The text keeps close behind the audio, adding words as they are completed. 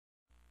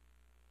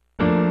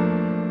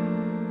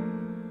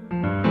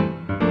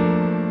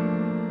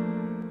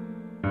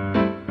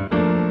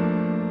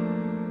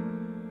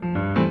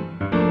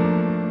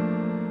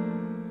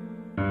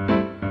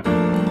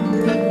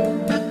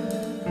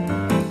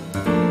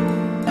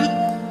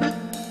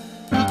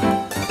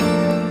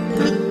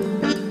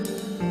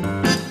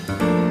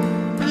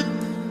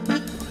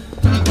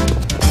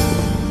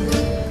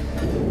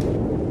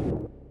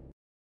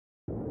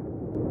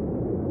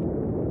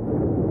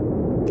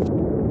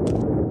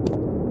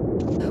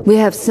We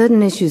have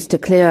certain issues to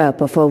clear up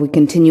before we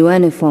continue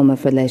any form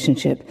of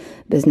relationship,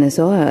 business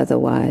or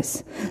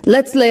otherwise.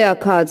 Let's lay our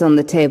cards on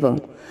the table.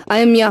 I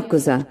am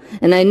Yakuza,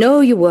 and I know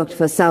you worked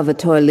for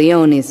Salvatore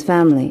Leone's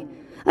family.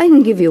 I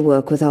can give you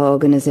work with our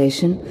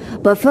organization,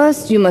 but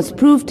first you must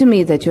prove to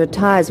me that your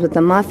ties with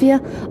the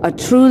Mafia are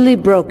truly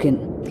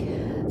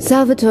broken.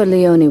 Salvatore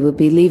Leone will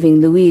be leaving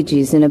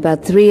Luigi's in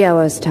about 3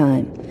 hours'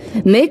 time.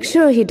 Make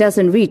sure he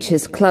doesn't reach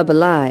his club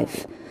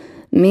alive.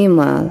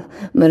 Meanwhile,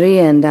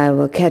 Maria and I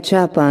will catch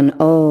up on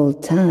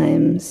old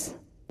times.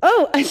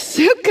 Oh,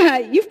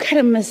 Asuka, you've got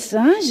a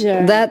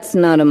massager. That's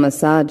not a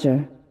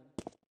massager.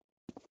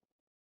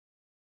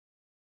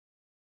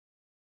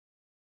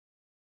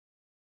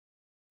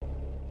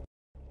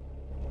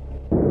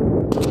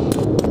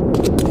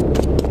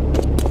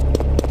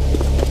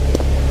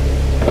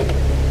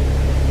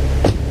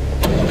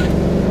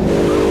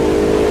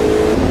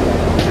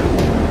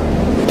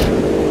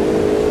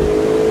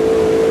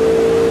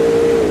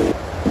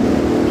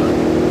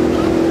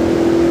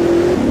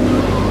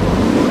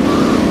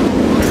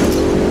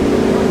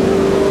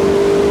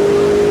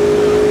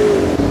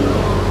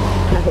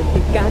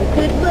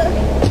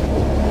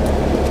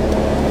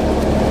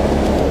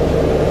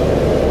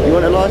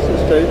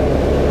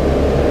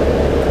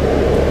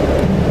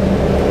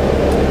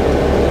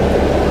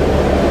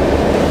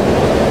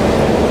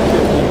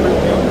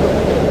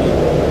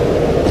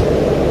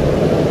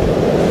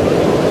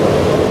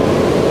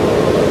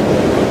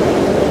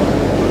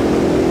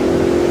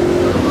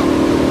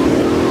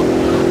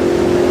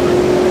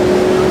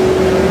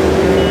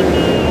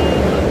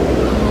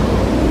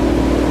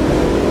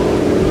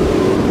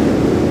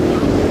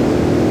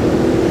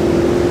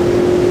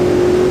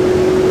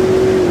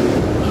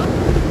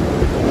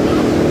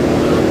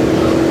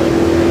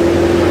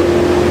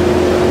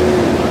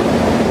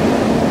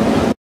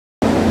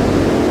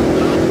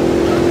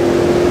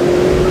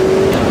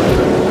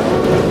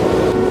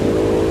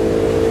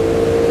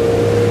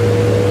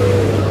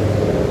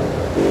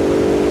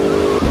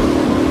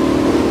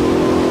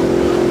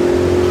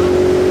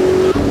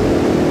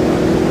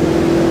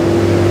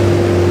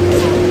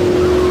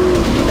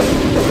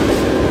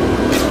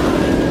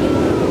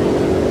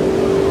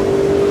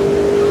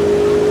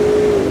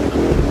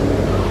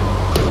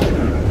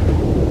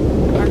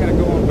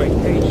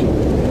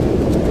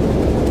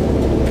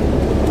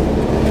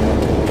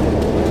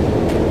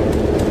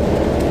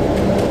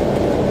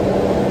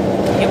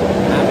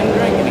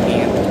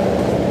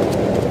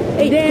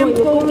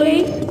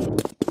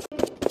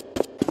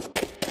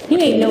 He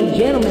ain't no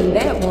gentleman,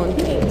 that one.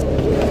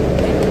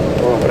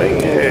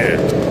 Hombre, yeah.